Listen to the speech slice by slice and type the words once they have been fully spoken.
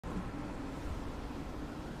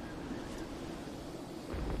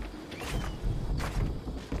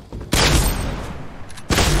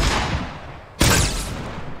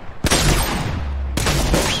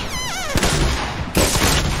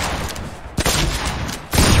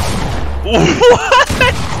What?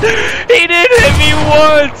 He didn't hit me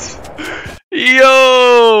once!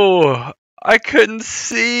 Yo! I couldn't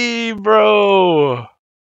see, bro!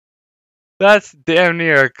 That's damn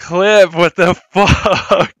near a clip. What the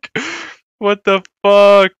fuck? What the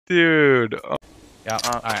fuck, dude? Yeah,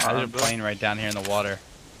 alright, there's a plane right down here in the water.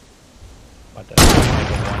 About to take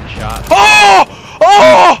a one shot. Oh!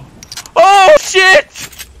 Oh! Oh, shit!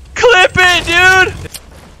 Clip it, dude!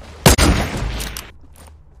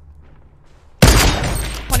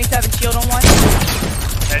 27 shield on one.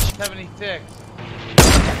 That's 76.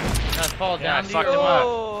 Gotta fall down. Fucked him up.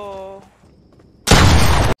 Oh.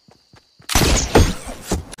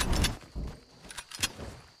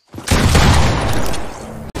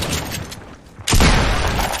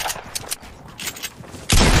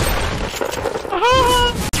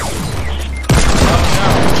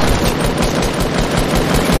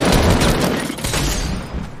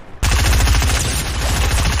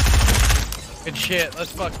 Good shit,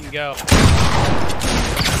 let's fucking go.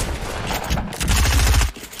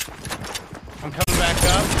 I'm coming back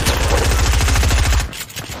up.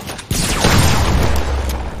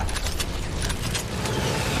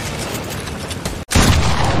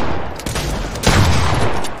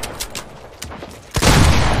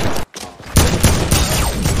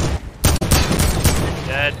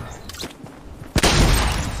 Dead.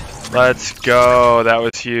 Let's go. That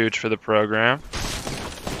was huge for the program.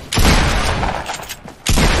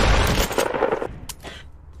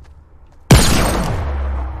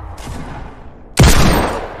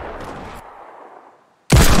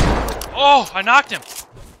 Oh, I knocked him.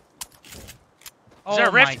 Oh Is there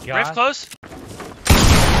a rift? my God. Rift close?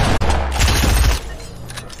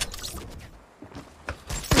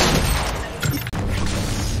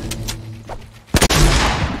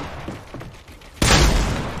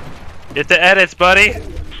 Get the edits, buddy.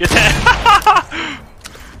 Get the.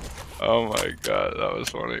 Oh my god, that was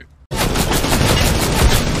funny.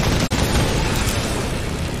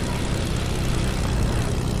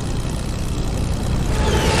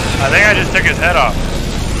 I think I just took his head off.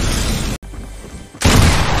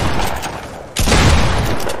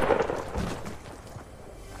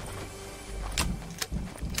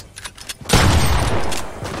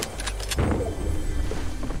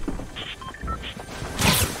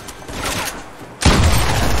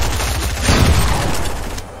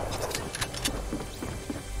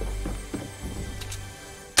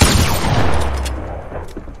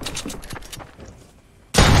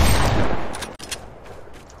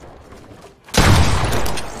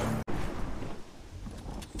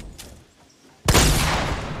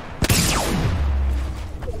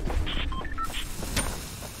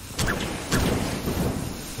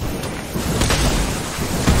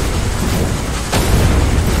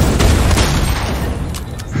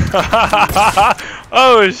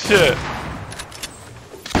 Oh shit.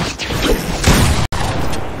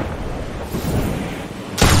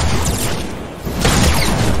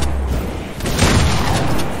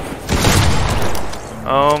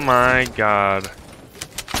 Oh my god.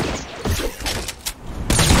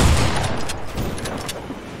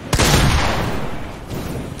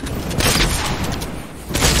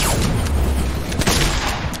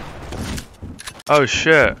 Oh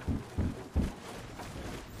shit.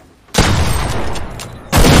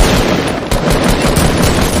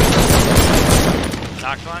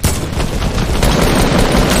 Knocked one.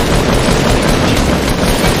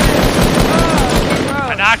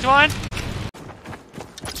 I knocked one.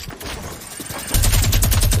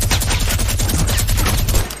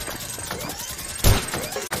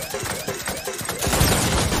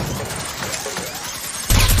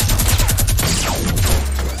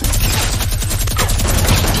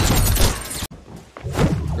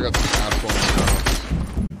 I got the last one in the house.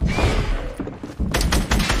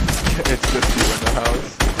 It's just you in the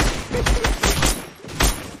house.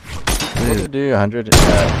 What did it do? 100? Is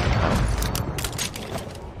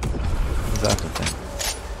that the thing?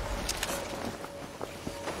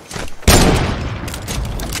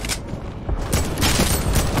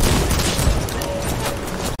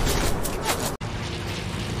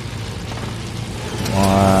 Come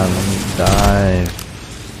on, let me dive.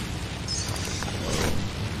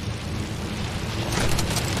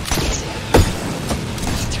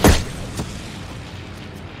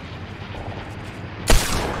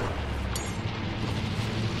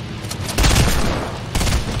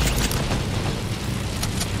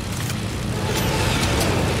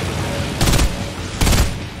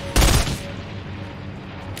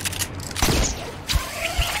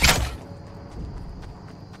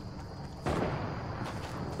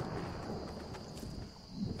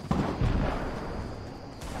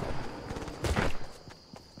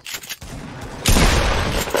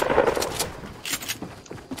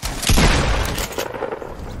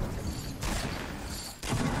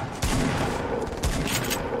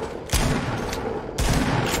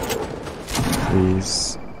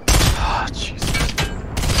 He's. Oh, Jesus.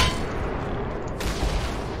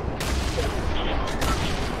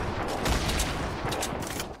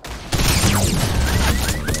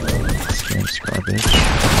 This game's garbage.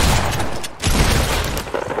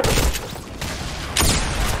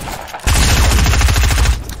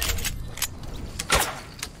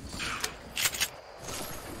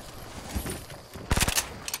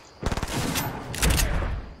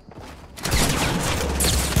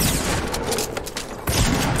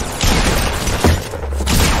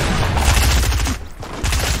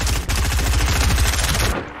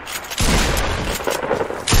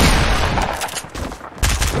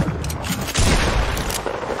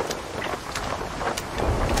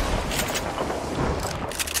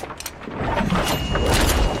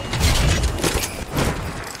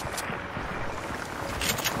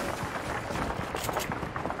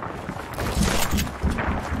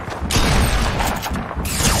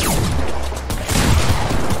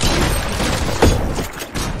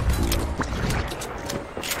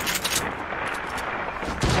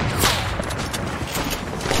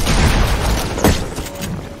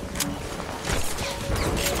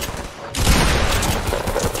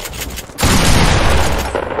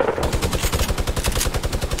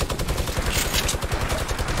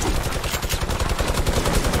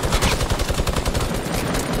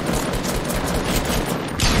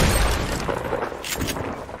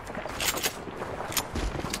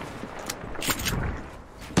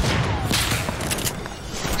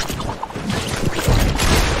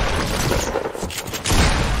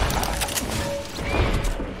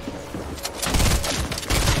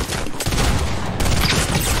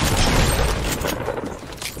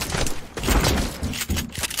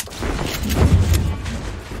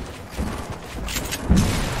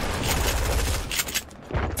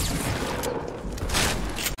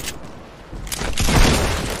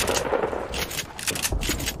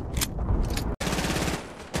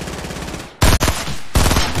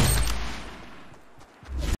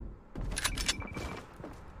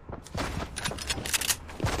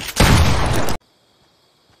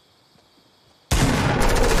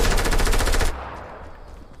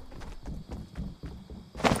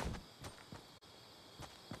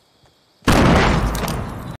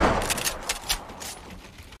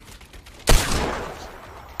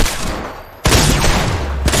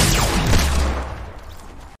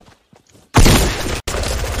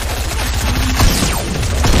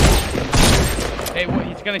 Hey, what,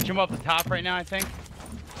 he's gonna jump up the top right now, I think.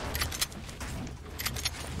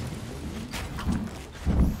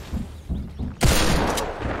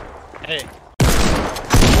 Hey.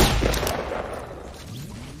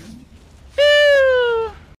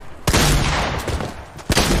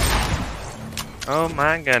 Oh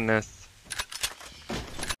my goodness.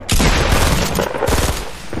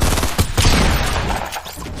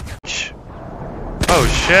 Oh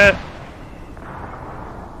shit.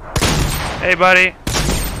 Hey buddy.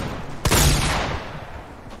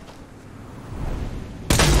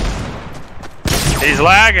 He's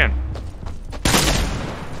lagging.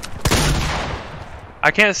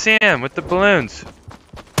 I can't see him with the balloons.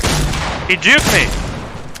 He juked me.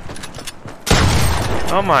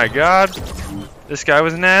 Oh my god. This guy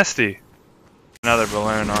was nasty. Another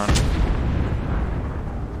balloon on.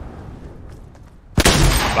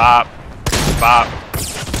 Bop. Bop.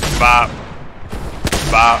 Bop.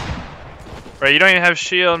 Bop. Bro, you don't even have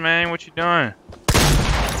shield, man. What you doing?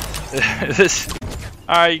 This.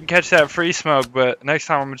 Alright, you can catch that free smoke, but next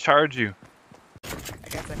time I'm gonna charge you.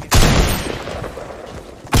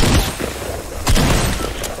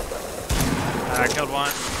 I killed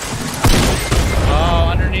one. Oh,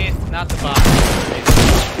 underneath, not the bottom.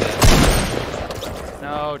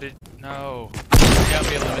 No, no. You gotta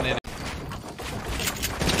be eliminated.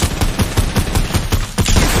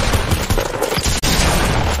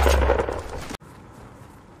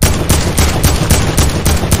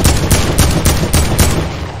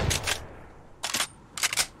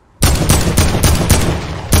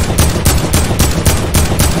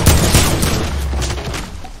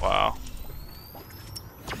 Wow.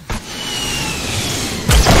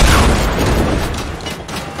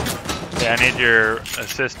 Yeah, I need your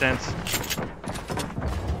assistance.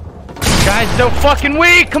 This guy's so fucking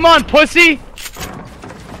weak! Come on, pussy!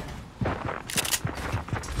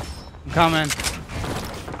 I'm coming.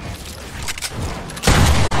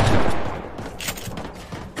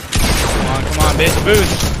 Come on, bitch,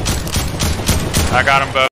 boost! I got him both.